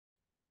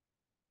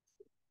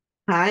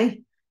Hi,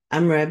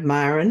 I'm Reb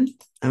Myron.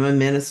 I'm a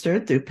minister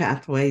through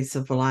Pathways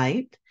of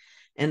Light,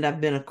 and I've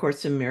been a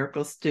Course in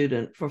Miracles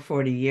student for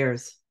 40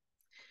 years.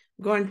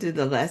 Going through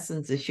the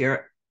lessons this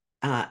year,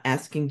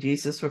 asking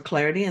Jesus for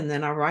clarity, and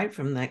then I write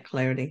from that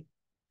clarity.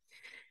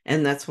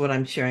 And that's what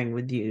I'm sharing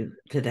with you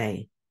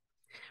today.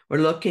 We're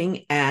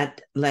looking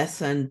at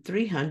lesson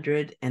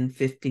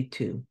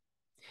 352.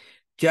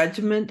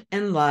 Judgment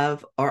and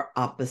love are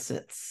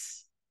opposites.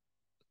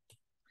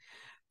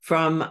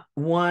 From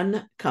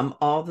one come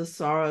all the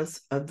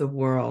sorrows of the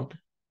world,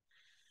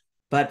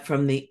 but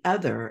from the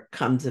other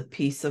comes a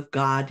peace of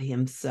God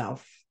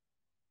himself.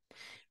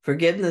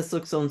 Forgiveness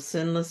looks on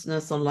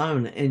sinlessness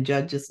alone and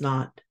judges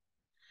not.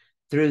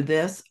 Through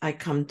this I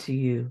come to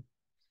you.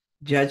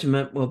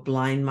 Judgment will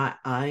blind my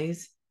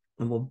eyes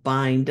and will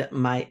bind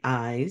my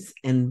eyes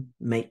and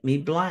make me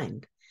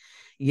blind.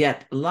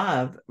 Yet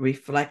love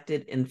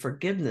reflected in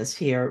forgiveness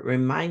here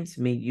reminds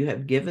me you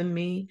have given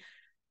me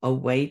a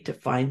way to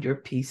find your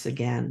peace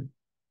again.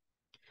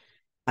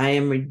 I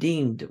am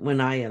redeemed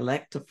when I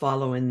elect to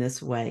follow in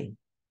this way.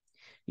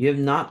 You have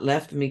not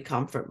left me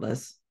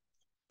comfortless.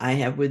 I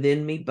have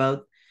within me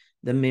both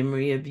the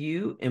memory of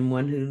you and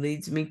one who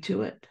leads me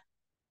to it.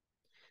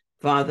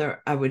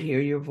 Father, I would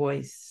hear your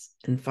voice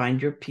and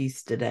find your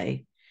peace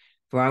today,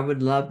 for I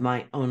would love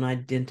my own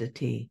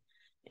identity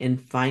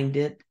and find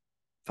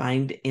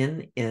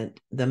in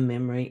it the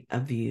memory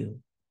of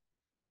you.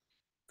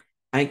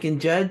 I can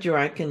judge or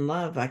I can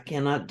love. I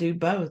cannot do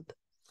both.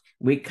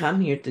 We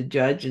come here to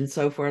judge, and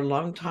so for a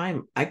long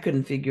time, I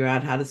couldn't figure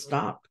out how to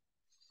stop.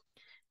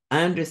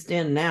 I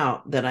understand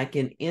now that I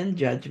can end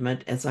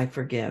judgment as I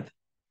forgive.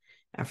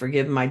 I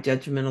forgive my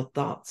judgmental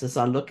thoughts as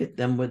I look at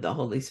them with the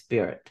Holy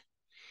Spirit.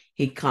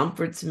 He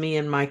comforts me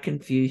in my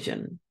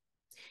confusion.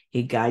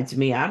 He guides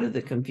me out of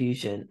the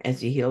confusion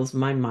as he heals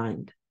my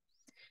mind.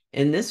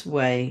 In this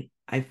way,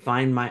 I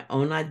find my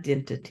own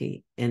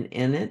identity, and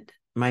in it,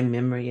 my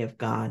memory of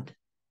God.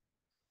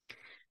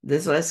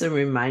 This lesson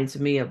reminds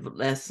me of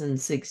lesson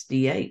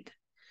 68.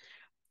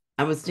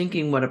 I was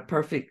thinking what a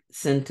perfect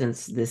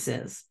sentence this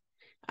is.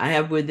 I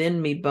have within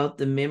me both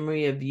the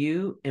memory of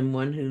you and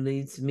one who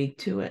leads me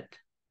to it.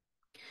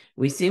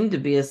 We seem to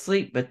be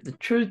asleep, but the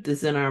truth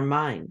is in our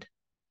mind.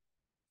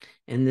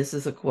 And this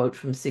is a quote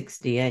from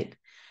 68.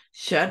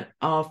 Shut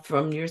off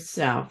from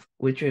yourself,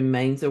 which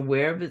remains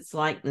aware of its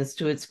likeness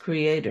to its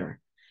creator.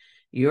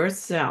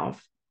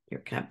 Yourself,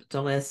 your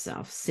capital S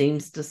self,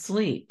 seems to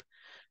sleep,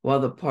 while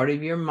the part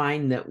of your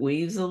mind that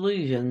weaves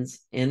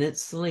illusions in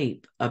its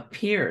sleep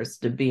appears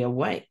to be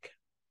awake.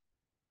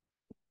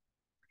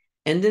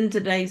 And in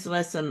today's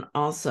lesson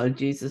also,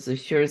 Jesus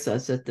assures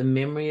us that the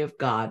memory of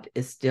God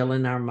is still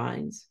in our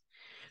minds.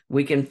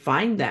 We can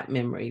find that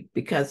memory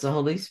because the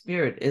Holy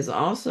Spirit is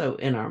also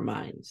in our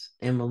minds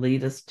and will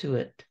lead us to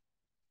it.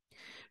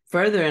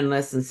 Further, in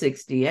lesson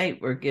 68,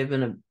 we're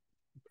given a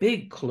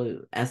big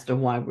clue as to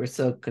why we're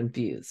so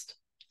confused.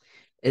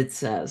 It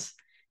says,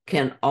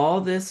 can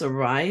all this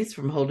arise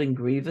from holding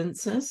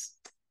grievances?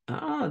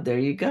 There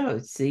you go.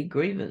 See,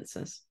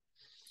 grievances.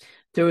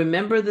 To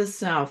remember the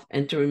self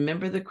and to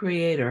remember the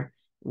Creator,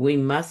 we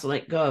must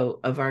let go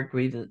of our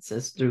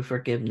grievances through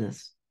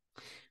forgiveness.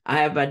 I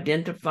have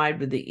identified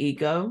with the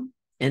ego,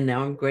 and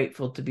now I'm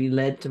grateful to be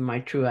led to my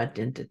true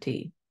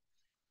identity,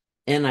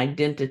 an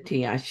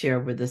identity I share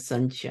with the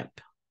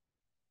sonship.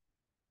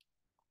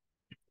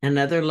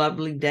 Another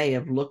lovely day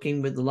of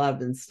looking with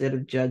love instead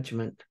of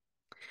judgment.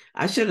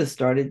 I should have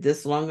started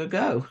this long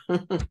ago.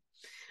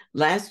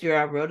 Last year,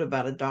 I wrote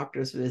about a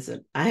doctor's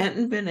visit. I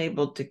hadn't been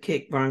able to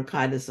kick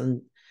bronchitis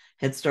and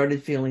had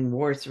started feeling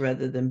worse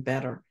rather than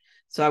better.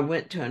 So I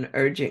went to an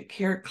urgent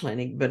care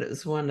clinic, but it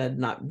was one I'd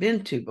not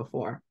been to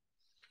before.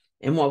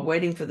 And while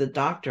waiting for the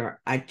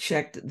doctor, I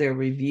checked their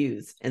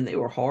reviews and they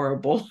were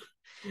horrible.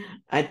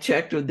 I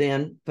checked with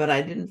them, but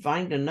I didn't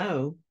find a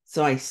no,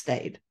 so I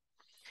stayed.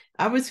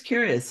 I was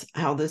curious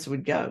how this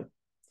would go.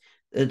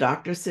 The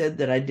doctor said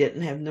that I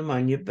didn't have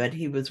pneumonia, but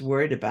he was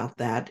worried about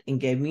that and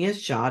gave me a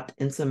shot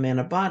and some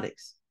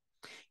antibiotics.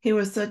 He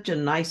was such a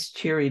nice,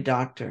 cheery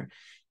doctor,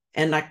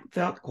 and I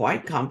felt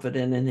quite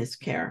confident in his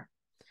care.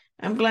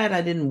 I'm glad I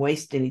didn't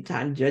waste any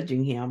time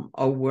judging him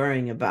or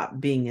worrying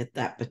about being at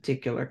that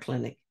particular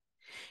clinic.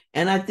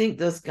 And I think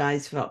those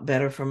guys felt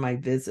better for my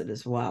visit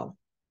as well.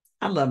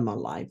 I love my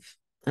life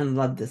and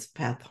love this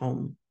path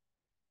home.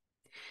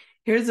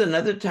 Here's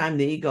another time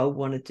the ego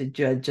wanted to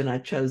judge, and I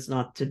chose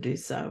not to do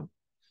so.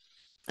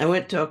 I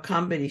went to a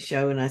comedy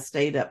show and I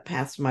stayed up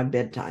past my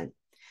bedtime.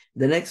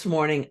 The next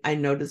morning, I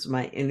noticed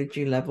my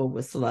energy level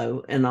was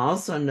low, and I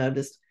also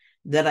noticed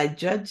that I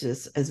judged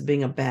this as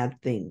being a bad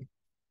thing.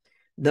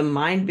 The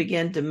mind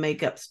began to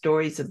make up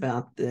stories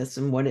about this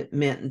and what it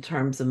meant in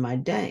terms of my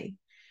day,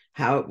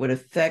 how it would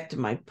affect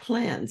my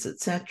plans,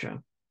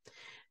 etc.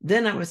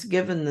 Then I was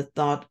given the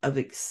thought of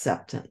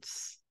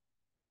acceptance.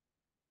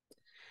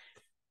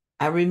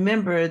 I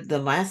remembered the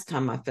last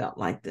time I felt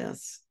like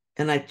this,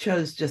 and I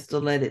chose just to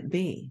let it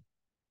be,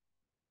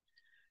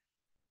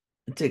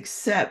 to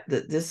accept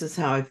that this is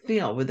how I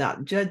feel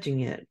without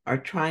judging it or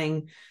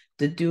trying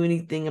to do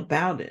anything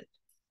about it.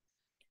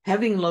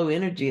 Having low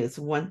energy is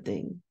one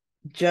thing.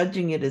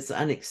 Judging it as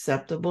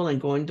unacceptable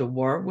and going to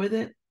war with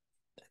it,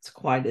 that's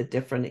quite a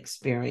different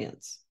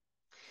experience.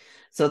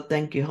 So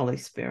thank you, Holy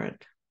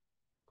Spirit.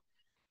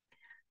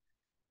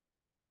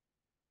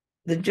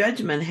 The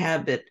judgment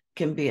habit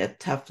can be a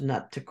tough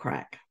nut to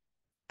crack.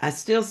 I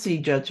still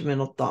see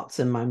judgmental thoughts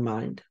in my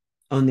mind.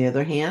 On the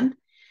other hand,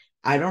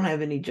 I don't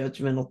have any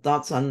judgmental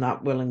thoughts I'm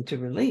not willing to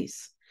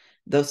release,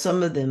 though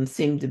some of them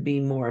seem to be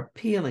more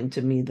appealing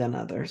to me than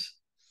others.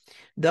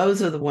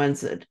 Those are the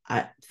ones that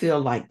I feel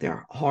like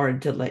they're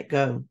hard to let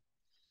go.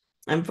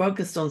 I'm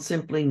focused on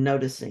simply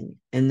noticing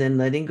and then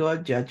letting go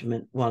of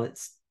judgment while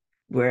it's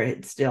where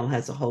it still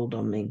has a hold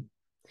on me.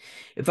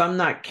 If I'm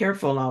not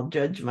careful, I'll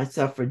judge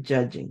myself for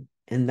judging,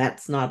 and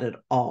that's not at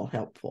all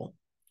helpful.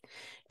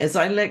 As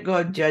I let go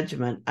of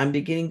judgment, I'm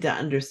beginning to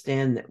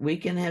understand that we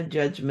can have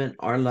judgment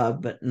or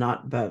love, but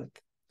not both.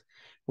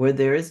 Where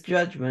there is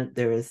judgment,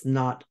 there is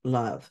not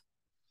love.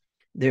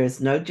 There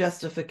is no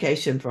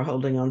justification for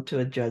holding on to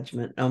a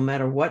judgment, no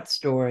matter what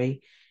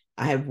story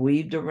I have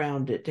weaved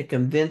around it to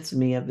convince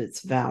me of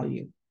its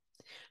value.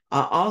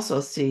 I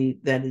also see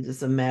that it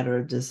is a matter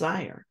of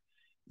desire.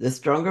 The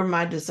stronger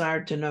my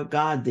desire to know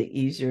God, the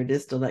easier it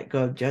is to let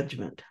go of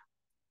judgment.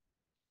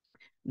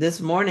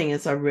 This morning,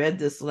 as I read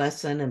this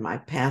lesson and my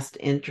past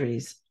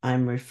entries,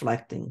 I'm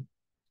reflecting.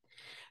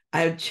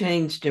 I have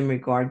changed in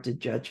regard to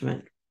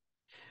judgment.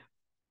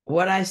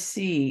 What I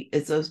see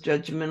is those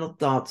judgmental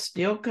thoughts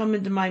still come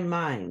into my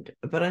mind,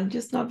 but I'm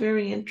just not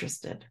very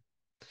interested.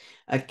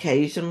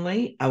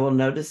 Occasionally, I will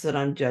notice that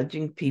I'm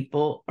judging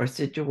people or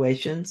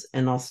situations,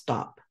 and I'll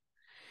stop.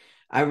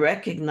 I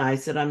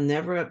recognize that I'm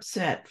never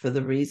upset for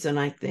the reason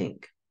I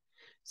think.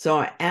 So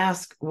I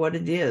ask what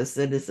it is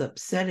that is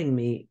upsetting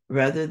me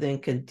rather than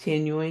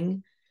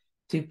continuing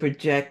to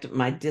project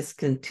my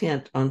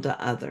discontent onto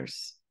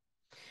others.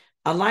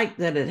 I like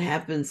that it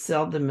happens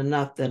seldom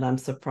enough that I'm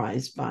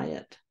surprised by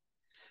it.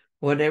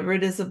 Whatever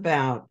it is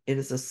about, it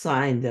is a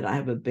sign that I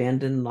have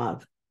abandoned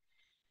love.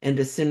 And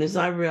as soon as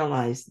I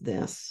realize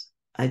this,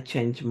 I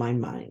change my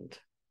mind.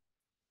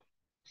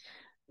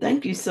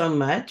 Thank you so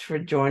much for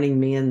joining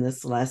me in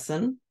this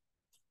lesson.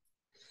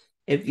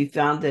 If you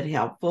found it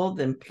helpful,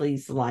 then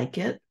please like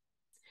it.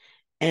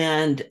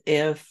 And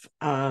if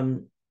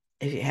you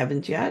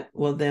haven't yet,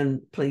 well,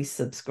 then please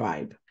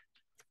subscribe.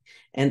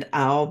 And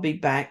I'll be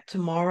back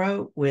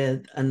tomorrow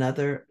with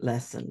another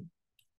lesson.